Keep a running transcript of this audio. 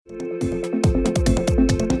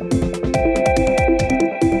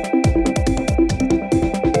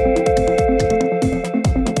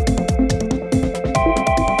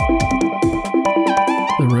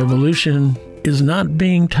not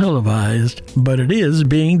being televised, but it is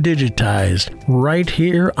being digitized right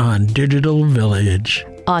here on Digital Village.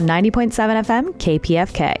 On 90.7 FM,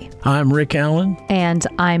 KPFK. I'm Rick Allen. And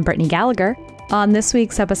I'm Brittany Gallagher. On this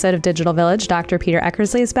week's episode of Digital Village, Dr. Peter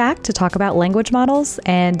Eckersley is back to talk about language models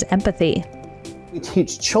and empathy. We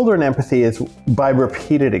teach children empathy is by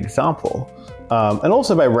repeated example. And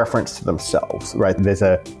also by reference to themselves, right? There's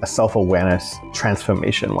a self-awareness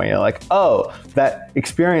transformation where you're like, oh, that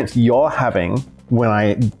experience you're having when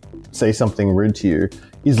I say something rude to you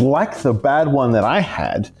is like the bad one that I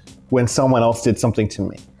had when someone else did something to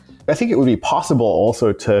me. I think it would be possible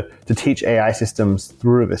also to teach AI systems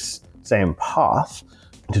through this same path,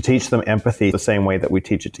 to teach them empathy the same way that we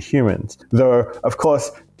teach it to humans. Though, of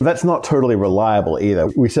course, that's not totally reliable either.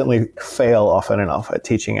 We certainly fail often enough at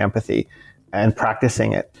teaching empathy and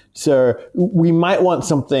practicing it. So we might want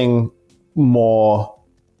something more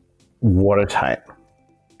watertight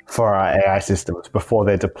for our AI systems before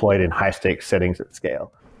they're deployed in high-stakes settings at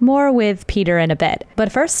scale. More with Peter in a bit.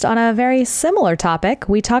 But first, on a very similar topic,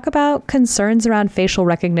 we talk about concerns around facial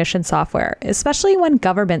recognition software, especially when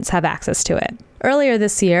governments have access to it. Earlier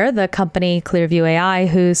this year, the company Clearview AI,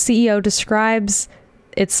 whose CEO describes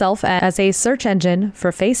itself as a search engine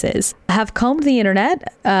for faces, have combed the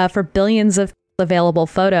internet for billions of available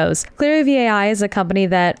photos. Clearview AI is a company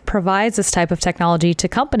that provides this type of technology to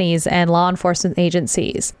companies and law enforcement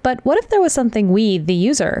agencies. But what if there was something we, the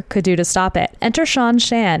user, could do to stop it? Enter Sean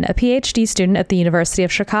Shan, a PhD student at the University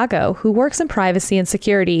of Chicago who works in privacy and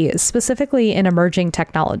security, specifically in emerging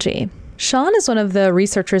technology. Sean is one of the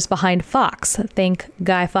researchers behind Fawkes, think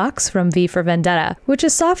Guy Fawkes from V for Vendetta, which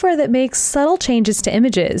is software that makes subtle changes to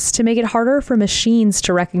images to make it harder for machines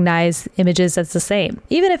to recognize images as the same,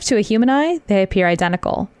 even if to a human eye, they appear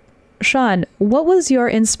identical. Sean, what was your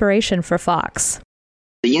inspiration for Fawkes?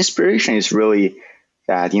 The inspiration is really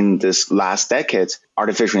that in this last decade,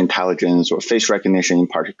 artificial intelligence or face recognition in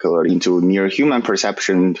particular into near human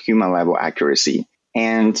perception, human level accuracy.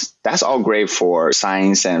 And that's all great for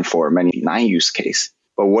science and for many benign use cases.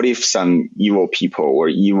 But what if some evil people or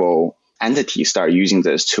evil entities start using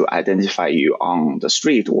this to identify you on the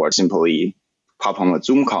street or simply pop on a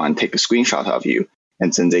Zoom call and take a screenshot of you?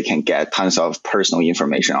 And then they can get tons of personal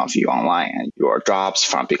information of you online and your jobs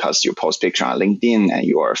from because you post picture on LinkedIn and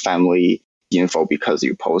your family info because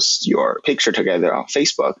you post your picture together on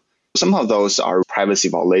Facebook. Some of those are privacy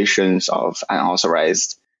violations of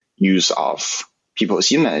unauthorized use of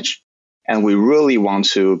people's image. And we really want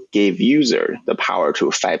to give user the power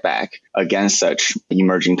to fight back against such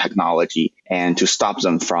emerging technology and to stop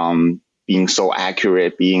them from being so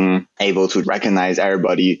accurate, being able to recognize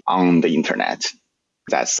everybody on the internet.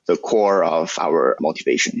 That's the core of our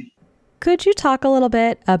motivation. Could you talk a little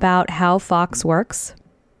bit about how Fawkes works?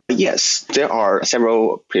 Yes, there are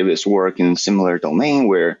several previous work in similar domain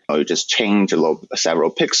where you just change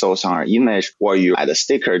several pixels on our image or you add a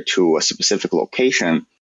sticker to a specific location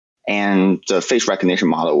and the face recognition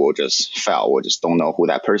model will just fail. We just don't know who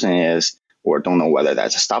that person is or don't know whether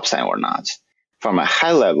that's a stop sign or not. From a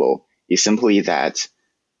high level, it's simply that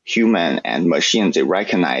human and machines, they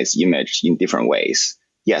recognize image in different ways.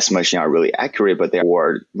 Yes, machines are really accurate, but they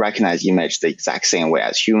will recognize image the exact same way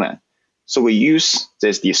as human. So we use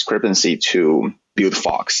this discrepancy to build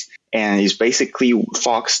Fawkes. And it's basically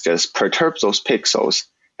Fawkes just perturbs those pixels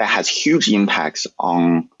that has huge impacts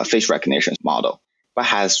on a face recognition model, but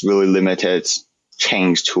has really limited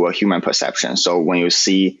change to a human perception. So when you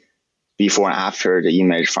see before and after the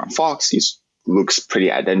image from Fawkes, it looks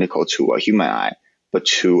pretty identical to a human eye, but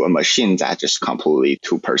to a machine that's just completely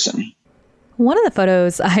two-person. One of the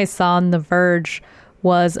photos I saw on The Verge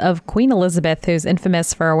was of Queen Elizabeth, who's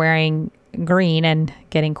infamous for wearing green and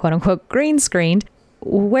getting quote-unquote green screened,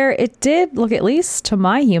 where it did look, at least to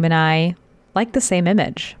my human eye, like the same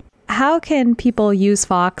image. How can people use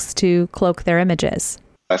Fawkes to cloak their images?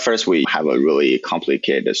 At first, we have a really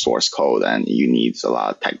complicated source code and you need a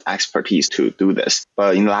lot of tech expertise to do this.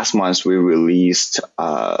 But in the last months, we released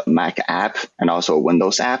a Mac app and also a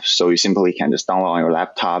Windows app. So you simply can just download on your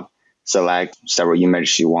laptop, select several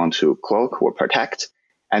images you want to cloak or protect,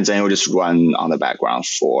 and then you'll just run on the background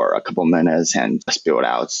for a couple minutes and just build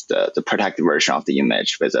out the protected version of the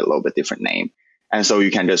image with a little bit different name. And so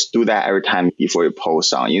you can just do that every time before you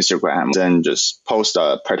post on Instagram, then just post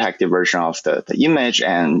a protected version of the image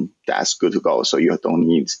and that's good to go. So you don't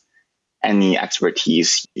need any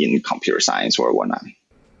expertise in computer science or whatnot.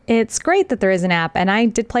 It's great that there is an app, and I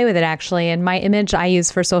did play with it actually, and my image I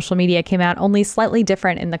use for social media came out only slightly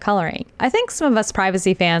different in the coloring. I think some of us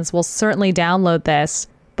privacy fans will certainly download this,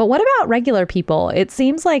 but what about regular people? It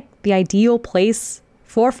seems like the ideal place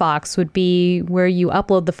for Fawkes would be where you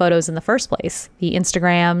upload the photos in the first place, the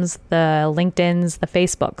Instagrams, the LinkedIns, the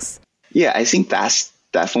Facebooks. Yeah, I think that's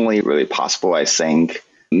definitely really possible. I think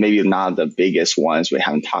maybe not the biggest ones we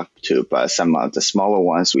haven't talked to, but some of the smaller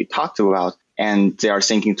ones we talked about, and they are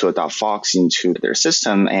thinking to adopt Fawkes into their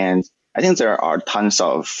system. And I think there are tons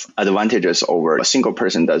of advantages over a single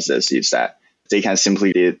person does this, is that they can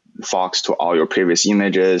simply do Fawkes to all your previous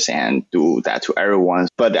images and do that to everyone.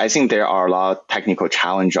 But I think there are a lot of technical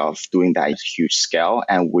challenge of doing that at huge scale.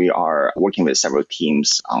 And we are working with several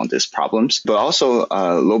teams on these problems. But also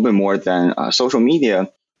a little bit more than social media,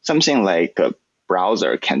 something like a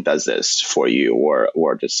browser can does this for you,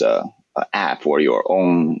 or just a app or your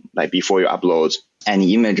own, like before you upload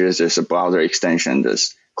any images, there's a browser extension,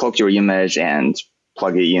 just cloak your image and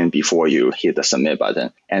plug it in before you hit the submit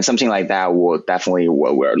button. And something like that will definitely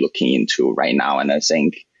what we're looking into right now. And I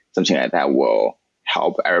think something like that will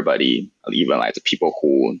help everybody, even like the people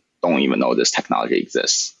who don't even know this technology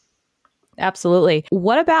exists. Absolutely.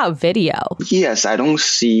 What about video? Yes, I don't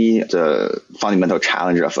see the fundamental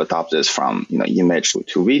challenge of adopt this from image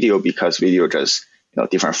to video, because video just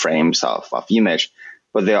different frames of image.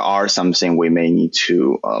 But there are something we may need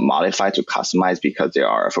to modify to customize, because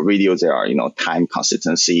for video, there are, time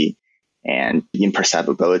consistency and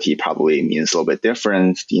imperceptibility probably means a little bit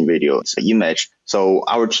different in video image. So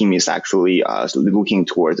our team is actually looking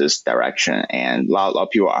towards this direction. And a lot of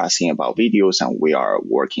people are asking about videos, and we are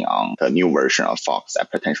working on the new version of Fawkes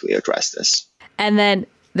that potentially address this. And then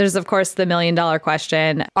there's, of course, the $1 million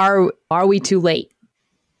question. Are we too late?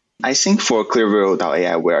 I think for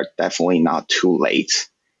Clearview.ai, we're definitely not too late.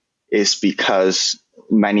 It's because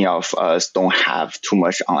many of us don't have too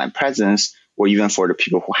much online presence, or even for the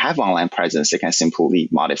people who have online presence, they can simply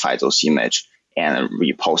modify those images and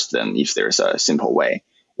repost them if there's a simple way.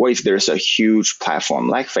 Or if there's a huge platform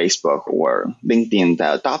like Facebook or LinkedIn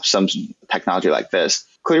that adopts some technology like this,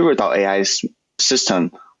 Clearview.ai's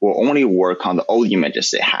system will only work on the old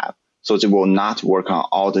images they have. So it will not work on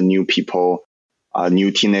all the new people,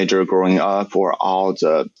 new teenager growing up, or all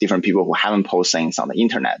the different people who haven't posted things on the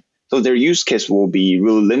internet. So their use case will be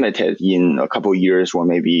really limited in a couple of years, or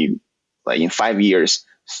maybe like in 5 years,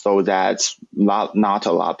 so that not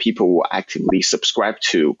a lot of people will actively subscribe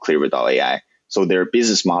to Clearview.ai. So their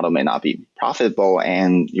business model may not be profitable,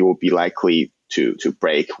 and you will be likely to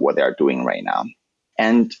break what they are doing right now.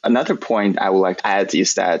 And another point I would like to add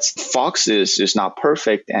is that Fawkes is not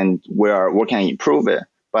perfect, and we are working on improve it.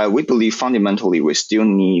 But we believe fundamentally we still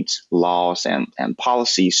need laws and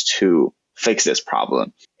policies to fix this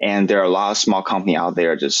problem. And there are a lot of small companies out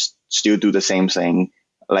there just still do the same thing,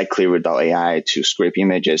 like Clearview.ai, to scrape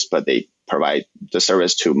images, but they provide the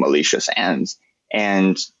service to malicious ends.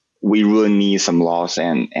 And we really need some laws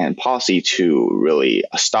and policy to really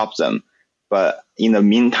stop them. But in the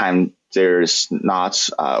meantime, there's not,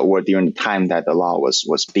 or during the time that the law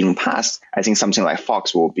was being passed, I think something like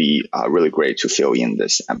Fawkes will be really great to fill in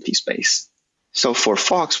this empty space. So for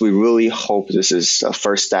Fawkes, we really hope this is a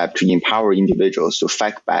first step to empower individuals to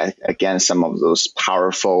fight back against some of those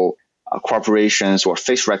powerful corporations or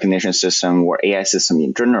face recognition system or AI system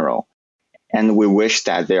in general. And we wish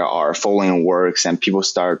that there are following works and people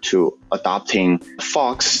start to adopting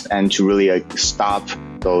Fawkes and to really stop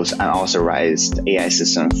those unauthorized AI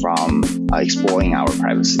systems from exploiting our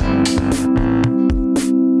privacy.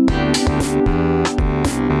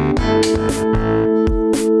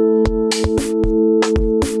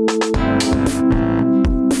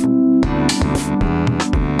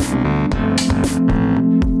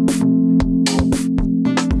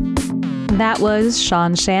 That was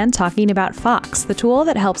Sean Shan talking about Fawkes, the tool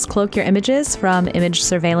that helps cloak your images from image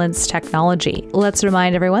surveillance technology. Let's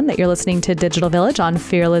remind everyone that you're listening to Digital Village on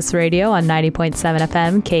Fearless Radio on 90.7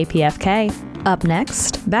 FM KPFK. Up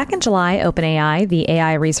next, back in July, OpenAI, the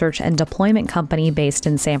AI research and deployment company based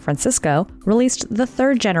in San Francisco, released the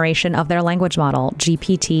third generation of their language model,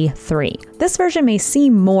 GPT-3. This version may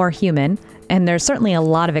seem more human, and there's certainly a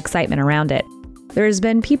lot of excitement around it. There's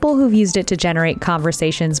been people who've used it to generate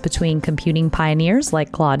conversations between computing pioneers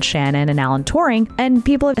like Claude Shannon and Alan Turing, and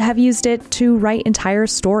people have used it to write entire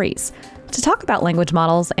stories. To talk about language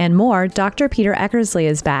models and more, Dr. Peter Eckersley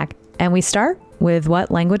is back, and we start with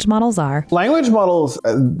what language models are. Language models,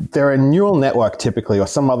 they're a neural network typically, or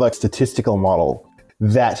some other statistical model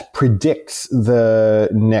that predicts the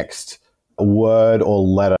next word or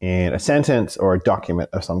letter in a sentence or a document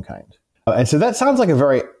of some kind. And so that sounds like a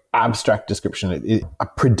very abstract description, a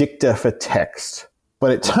predictor for text.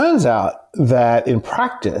 But it turns out that in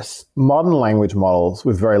practice, modern language models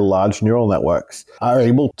with very large neural networks are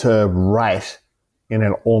able to write in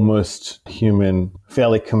an almost human,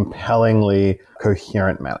 fairly compellingly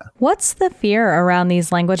coherent manner. What's the fear around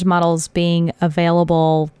these language models being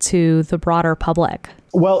available to the broader public?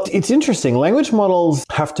 Well, it's interesting. Language models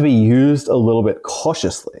have to be used a little bit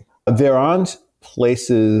cautiously. There aren't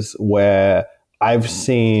places where I've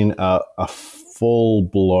seen a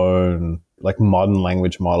full-blown, like, modern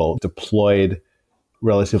language model deployed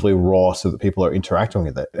relatively raw so that people are interacting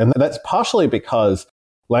with it. And that's partially because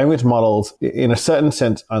language models, in a certain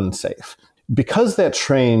sense, unsafe. Because they're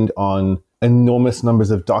trained on enormous numbers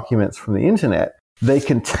of documents from the internet, they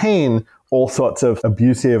contain all sorts of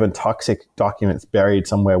abusive and toxic documents buried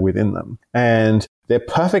somewhere within them. And they're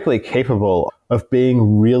perfectly capable of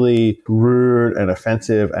being really rude and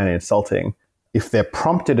offensive and insulting if they're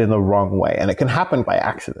prompted in the wrong way. And it can happen by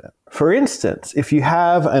accident. For instance, if you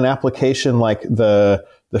have an application like the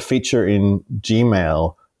feature in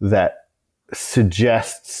Gmail that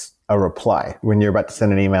suggests a reply. When you're about to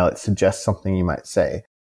send an email, it suggests something you might say.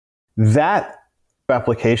 That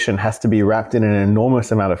application has to be wrapped in an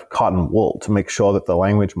enormous amount of cotton wool to make sure that the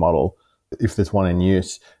language model, if there's one in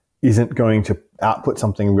use, isn't going to output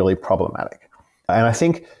something really problematic. And I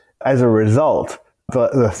think as a result,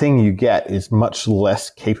 the thing you get is much less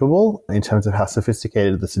capable in terms of how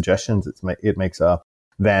sophisticated the suggestions it makes are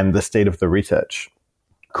than the state of the research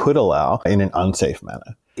could allow in an unsafe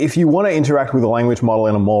manner. If you want to interact with a language model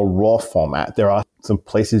in a more raw format, there are some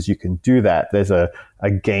places you can do that. There's a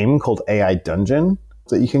game called AI Dungeon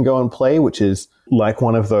that you can go and play, which is like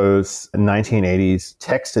one of those 1980s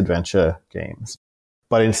text adventure games.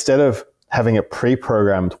 But instead of having a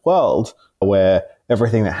pre-programmed world where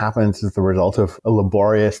everything that happens is the result of a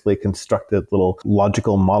laboriously constructed little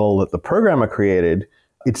logical model that the programmer created,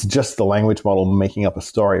 it's just the language model making up a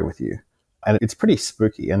story with you. And it's pretty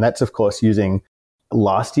spooky. And that's, of course, using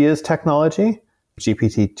last year's technology,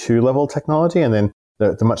 GPT-2 level technology, and then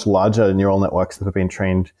the much larger neural networks that have been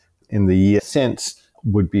trained in the year since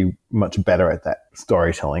would be much better at that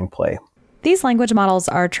storytelling play. These language models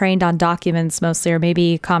are trained on documents mostly, or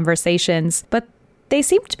maybe conversations, but they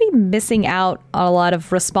seem to be missing out on a lot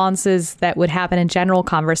of responses that would happen in general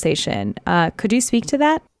conversation. Could you speak to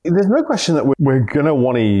that? There's no question that we're going to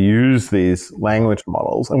want to use these language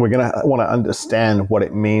models, and we're going to want to understand what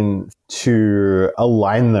it means to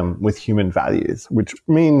align them with human values, which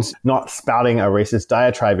means not spouting a racist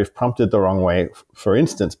diatribe if prompted the wrong way, for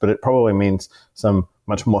instance, but it probably means some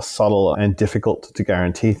much more subtle and difficult to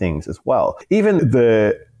guarantee things as well. Even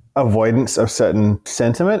the avoidance of certain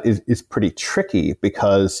sentiment is pretty tricky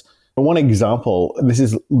because one example, this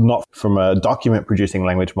is not from a document producing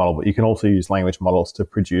language model, but you can also use language models to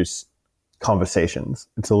produce conversations.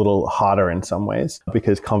 It's a little harder in some ways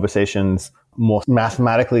because conversations more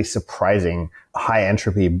mathematically surprising, high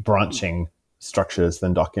entropy branching structures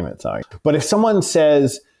than documents are. But if someone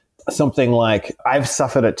says something like, I've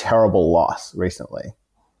suffered a terrible loss recently,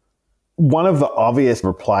 one of the obvious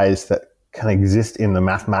replies that can exist in the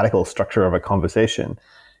mathematical structure of a conversation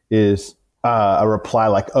is a reply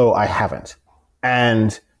like, oh, I haven't.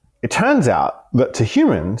 And it turns out that to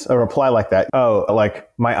humans, a reply like that, oh, like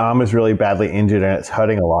my arm is really badly injured and it's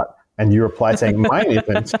hurting a lot. And you reply saying mine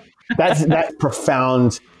isn't. That's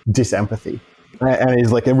profound disempathy and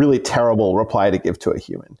is like a really terrible reply to give to a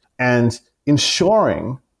human. And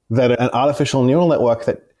ensuring that an artificial neural network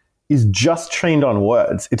that is just trained on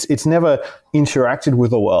words, it's never interacted with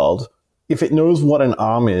the world. If it knows what an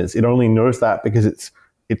arm is, it only knows that because it's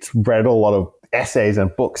read a lot of essays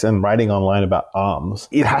and books and writing online about arms.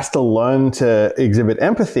 It has to learn to exhibit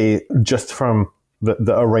empathy just from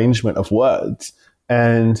the arrangement of words.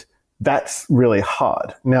 And that's really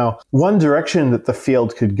hard. Now, one direction that the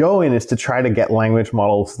field could go in is to try to get language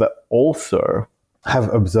models that also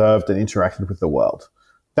have observed and interacted with the world.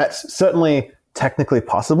 That's certainly technically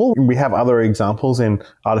possible. We have other examples in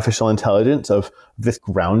artificial intelligence of this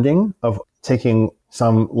grounding of taking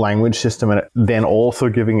some language system and then also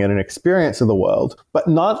giving it an experience of the world, but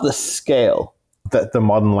not the scale that the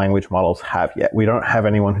modern language models have yet. We don't have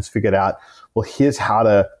anyone who's figured out, well, here's how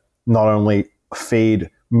to not only feed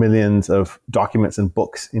millions of documents and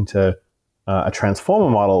books into a transformer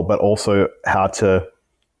model, but also how to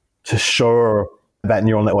show that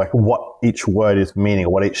neural network what each word is meaning,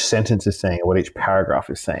 or what each sentence is saying, or what each paragraph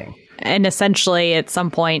is saying. And essentially, at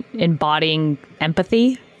some point, embodying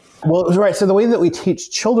empathy. Well, right. So the way that we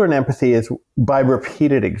teach children empathy is by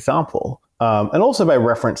repeated example, and also by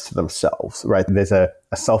reference to themselves, right? There's a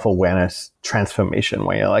self-awareness transformation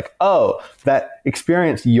where you're like, oh, that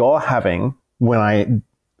experience you're having when I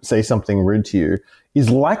say something rude to you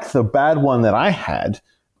is like the bad one that I had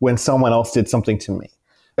when someone else did something to me.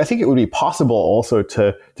 I think it would be possible also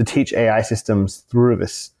to teach AI systems through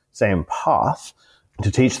this same path,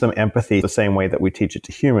 to teach them empathy the same way that we teach it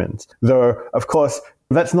to humans. Though, of course,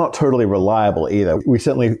 that's not totally reliable either. We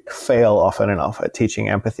certainly fail often enough at teaching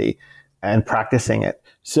empathy and practicing it.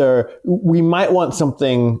 So we might want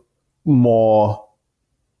something more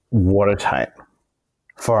watertight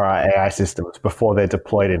for our AI systems before they're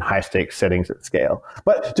deployed in high-stakes settings at scale.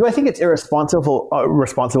 But do I think it's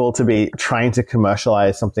responsible to be trying to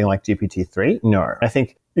commercialize something like GPT-3? No. I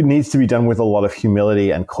think it needs to be done with a lot of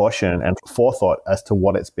humility and caution and forethought as to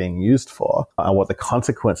what it's being used for and what the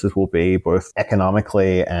consequences will be, both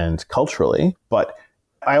economically and culturally. But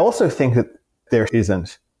I also think that there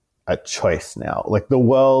isn't a choice now. Like, the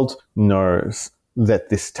world knows that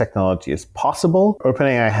this technology is possible.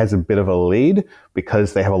 OpenAI has a bit of a lead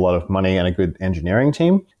because they have a lot of money and a good engineering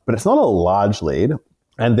team, but it's not a large lead.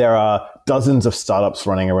 And there are dozens of startups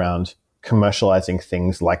running around commercializing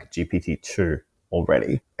things like GPT-2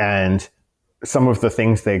 already. And some of the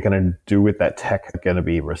things they're going to do with that tech are going to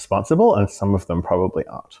be responsible, and some of them probably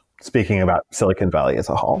aren't. Speaking about Silicon Valley as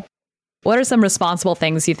a whole. What are some responsible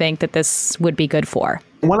things you think that this would be good for?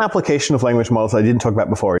 One application of language models I didn't talk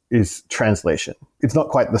about before is translation. It's not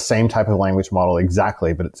quite the same type of language model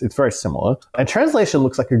exactly, but it's very similar. And translation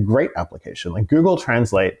looks like a great application. Like, Google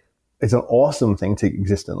Translate is an awesome thing to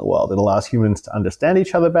exist in the world. It allows humans to understand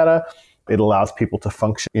each other better. It allows people to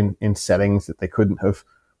function in settings that they couldn't have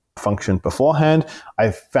functioned beforehand.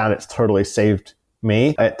 I've found it's totally saved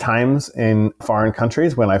me at times in foreign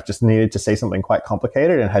countries when I've just needed to say something quite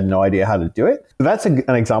complicated and had no idea how to do it. So that's an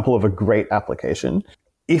example of a great application.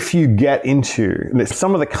 If you get into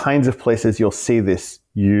some of the kinds of places you'll see this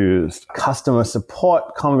used, customer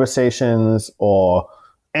support conversations, or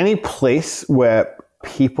any place where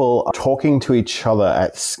people are talking to each other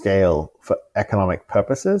at scale for economic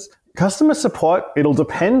purposes, customer support, it'll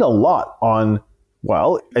depend a lot on,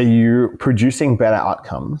 well, are you producing better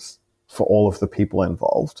outcomes for all of the people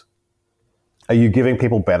involved? Are you giving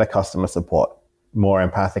people better customer support, more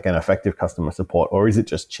empathic and effective customer support, or is it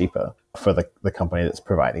just cheaper for the company that's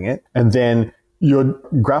providing it? And then you're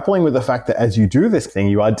grappling with the fact that as you do this thing,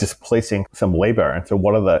 you are displacing some labor. And so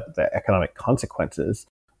what are the economic consequences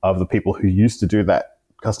of the people who used to do that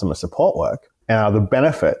customer support work? And are the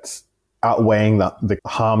benefits outweighing the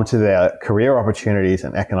harm to their career opportunities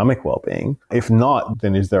and economic well-being? If not,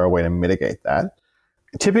 then is there a way to mitigate that?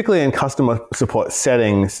 Typically in customer support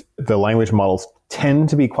settings, the language models tend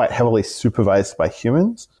to be quite heavily supervised by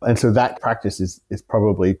humans. And so that practice is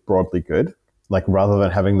probably broadly good. Like, rather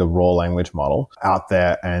than having the raw language model out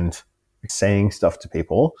there and saying stuff to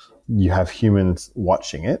people, you have humans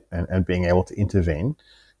watching it and being able to intervene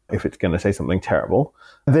if it's going to say something terrible.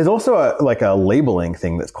 There's also a labeling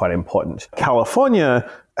thing that's quite important.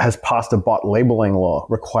 California has passed a bot labeling law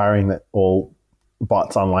requiring that all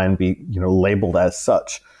bots online be, labeled as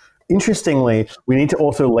such. Interestingly, we need to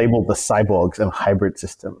also label the cyborgs and hybrid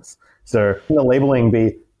systems. So the labeling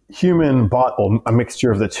be human, bot, or a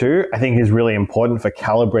mixture of the two, I think is really important for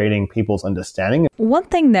calibrating people's understanding. One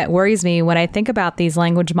thing that worries me when I think about these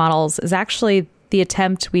language models is actually the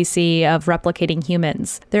attempt we see of replicating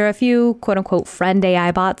humans. There are a few quote unquote friend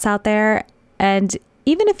AI bots out there, and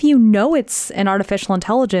even if you know it's an artificial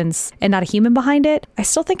intelligence and not a human behind it, I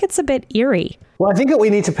still think it's a bit eerie. Well, I think that we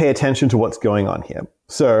need to pay attention to what's going on here.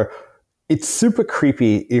 So it's super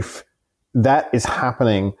creepy if that is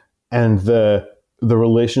happening and the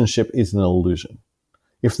relationship is an illusion.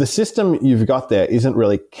 If the system you've got there isn't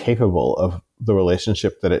really capable of the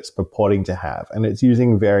relationship that it's purporting to have, and it's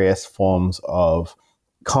using various forms of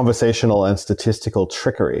conversational and statistical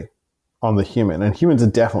trickery on the human, and humans are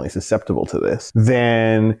definitely susceptible to this,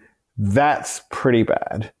 then that's pretty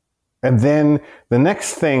bad. And then the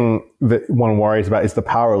next thing that one worries about is the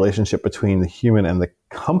power relationship between the human and the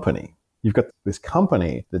company. You've got this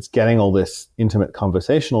company that's getting all this intimate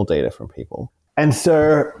conversational data from people. And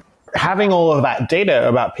so having all of that data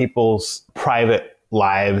about people's private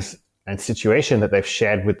lives and situation that they've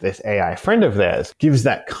shared with this AI friend of theirs gives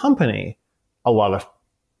that company a lot of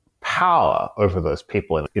power over those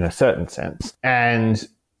people in a certain sense. And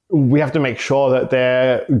we have to make sure that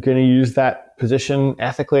they're going to use that position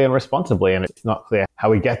ethically and responsibly. And it's not clear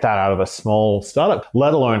how we get that out of a small startup,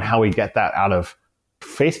 let alone how we get that out of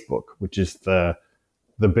Facebook, which is the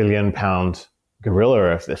billion-pound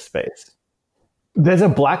gorilla of this space. There's a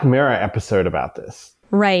Black Mirror episode about this.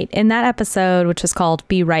 Right. In that episode, which is called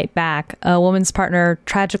Be Right Back, a woman's partner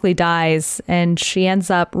tragically dies and she ends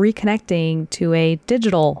up reconnecting to a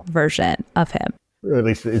digital version of him. Or at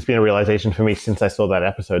least it's been a realization for me since I saw that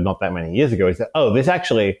episode not that many years ago, is that, this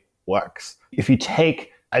actually works. If you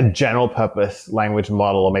take a general purpose language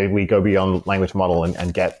model, or maybe we go beyond language model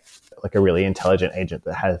and get like a really intelligent agent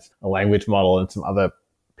that has a language model and some other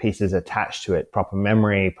pieces attached to it, proper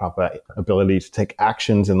memory, proper ability to take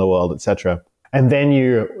actions in the world, etc. And then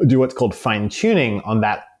you do what's called fine tuning on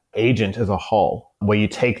that agent as a whole, where you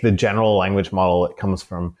take the general language model that comes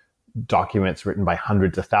from documents written by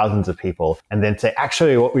hundreds of thousands of people, and then say,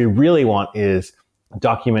 actually, what we really want is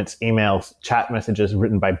documents, emails, chat messages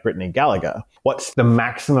written by Brittany Gallagher. What's the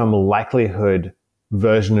maximum likelihood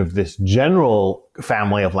version of this general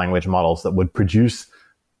family of language models that would produce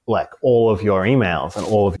like all of your emails and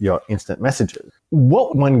all of your instant messages?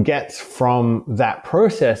 What one gets from that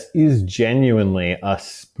process is genuinely a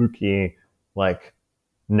spooky, like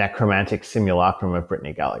necromantic simulacrum of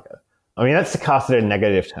Brittany Gallagher. I mean, that's to cast it in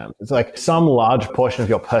negative terms. It's like some large portion of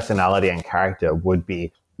your personality and character would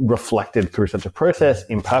be reflected through such a process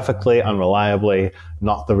imperfectly, unreliably,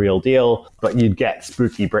 not the real deal, but you'd get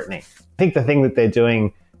spooky Brittany. I think the thing that they're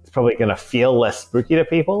doing is probably going to feel less spooky to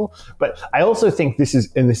people, but I also think this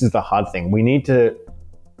is the hard thing. We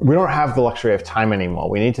don't have the luxury of time anymore.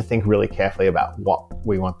 We need to think really carefully about what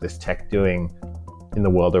we want this tech doing in the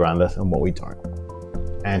world around us and what we don't,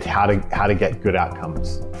 and how to get good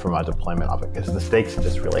outcomes from our deployment of it, because the stakes are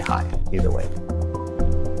just really high either way.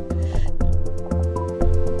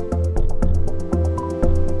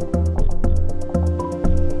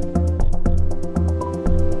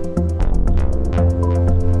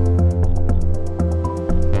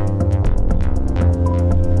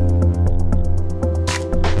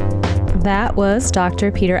 That was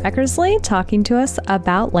Dr. Peter Eckersley talking to us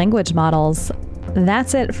about language models.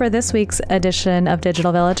 That's it for this week's edition of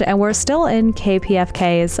Digital Village, and we're still in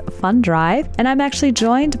KPFK's Fund Drive, and I'm actually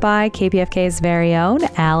joined by KPFK's very own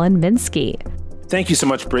Alan Minsky. Thank you so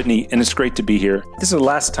much, Brittany, and it's great to be here. This is the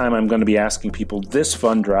last time I'm going to be asking people this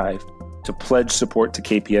Fund Drive to pledge support to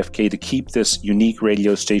KPFK to keep this unique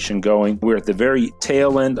radio station going. We're at the very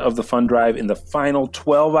tail end of the Fund Drive, in the final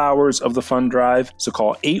 12 hours of the Fund Drive. So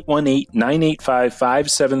call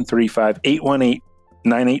 818-985-5735,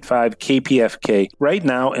 818-985-KPFK right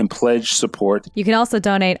now and pledge support. You can also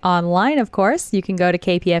donate online, of course. You can go to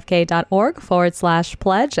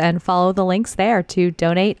kpfk.org/pledge and follow the links there to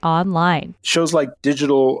donate online. Shows like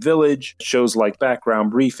Digital Village, shows like Background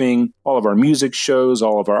Briefing, all of our music shows,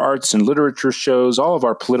 all of our arts and literature shows, all of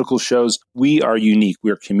our political shows, we are unique. We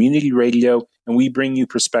are community radio, and we bring you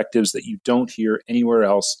perspectives that you don't hear anywhere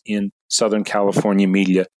else in Southern California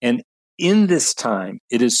media. And in this time,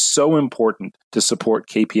 it is so important to support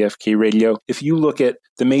KPFK radio. If you look at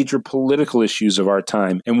the major political issues of our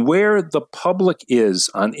time and where the public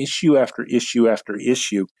is on issue after issue after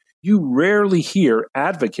issue, you rarely hear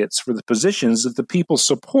advocates for the positions that the people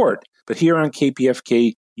support. But here on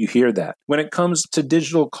KPFK, you hear that. When it comes to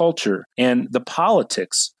digital culture and the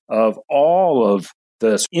politics of all of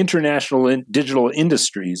the international digital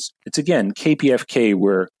industries, it's again KPFK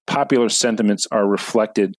where popular sentiments are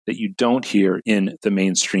reflected that you don't hear in the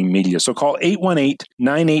mainstream media. So call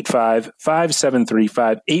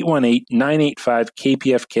 818-985-5735,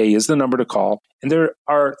 818-985-KPFK is the number to call. And there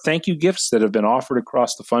are thank you gifts that have been offered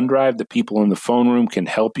across the Fund Drive. The people in the phone room can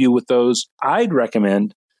help you with those. I'd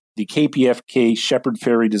recommend the KPFK Shepherd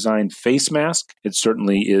Fairy designed face mask. It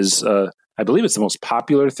certainly is I believe it's the most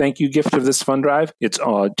popular thank you gift of this Fund Drive. It's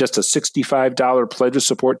just a $65 pledge of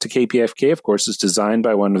support to KPFK. Of course, it's designed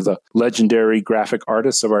by one of the legendary graphic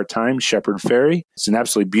artists of our time, Shepherd Fairy. It's an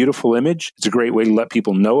absolutely beautiful image. It's a great way to let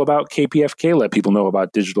people know about KPFK, let people know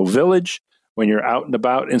about Digital Village. When you're out and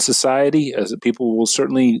about in society, as people will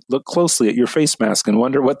certainly look closely at your face mask and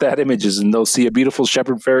wonder what that image is, and they'll see a beautiful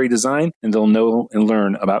Shepherd Fairy design, and they'll know and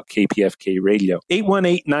learn about KPFK radio.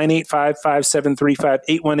 818-985-5735,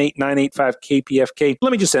 818-985-KPFK.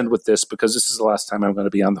 Let me just end with this, because this is the last time I'm going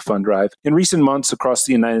to be on the Fund Drive. In recent months across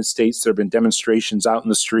the United States, there have been demonstrations out in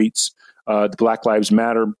the streets, the Black Lives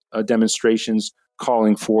Matter demonstrations,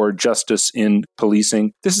 calling for justice in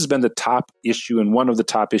policing. This has been the top issue and one of the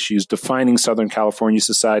top issues defining Southern California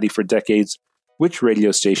society for decades. Which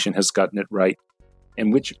radio station has gotten it right?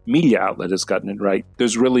 And which media outlet has gotten it right?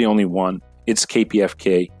 There's really only one. It's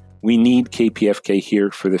KPFK. We need KPFK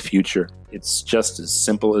here for the future. It's just as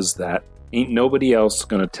simple as that. Ain't nobody else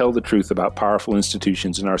going to tell the truth about powerful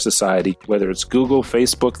institutions in our society, whether it's Google,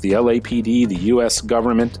 Facebook, the LAPD, the U.S.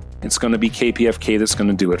 government. It's going to be KPFK that's going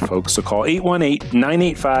to do it, folks. So call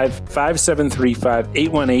 818-985-5735,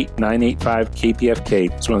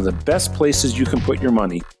 818-985-KPFK. It's one of the best places you can put your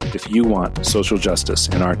money if you want social justice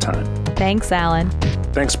in our time. Thanks, Alan.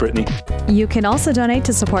 Thanks, Brittany. You can also donate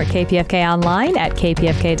to support KPFK online at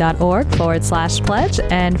kpfk.org/pledge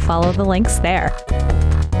and follow the links there.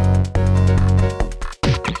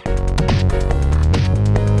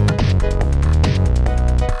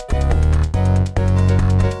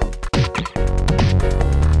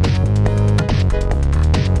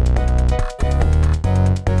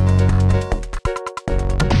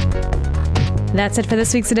 That's it for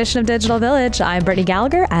this week's edition of Digital Village. I'm Brittany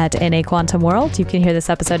Gallagher at In a Quantum World. You can hear this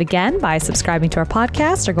episode again by subscribing to our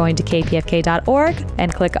podcast or going to kpfk.org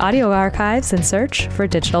and click Audio Archives and search for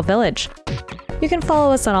Digital Village. You can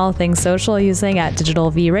follow us on all things social using at Digital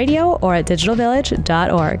V Radio or at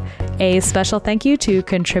digitalvillage.org. A special thank you to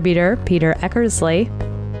contributor Peter Eckersley.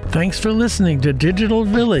 Thanks for listening to Digital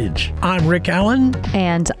Village. I'm Rick Allen.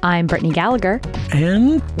 And I'm Brittany Gallagher.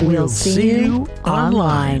 And we'll see you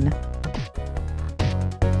online.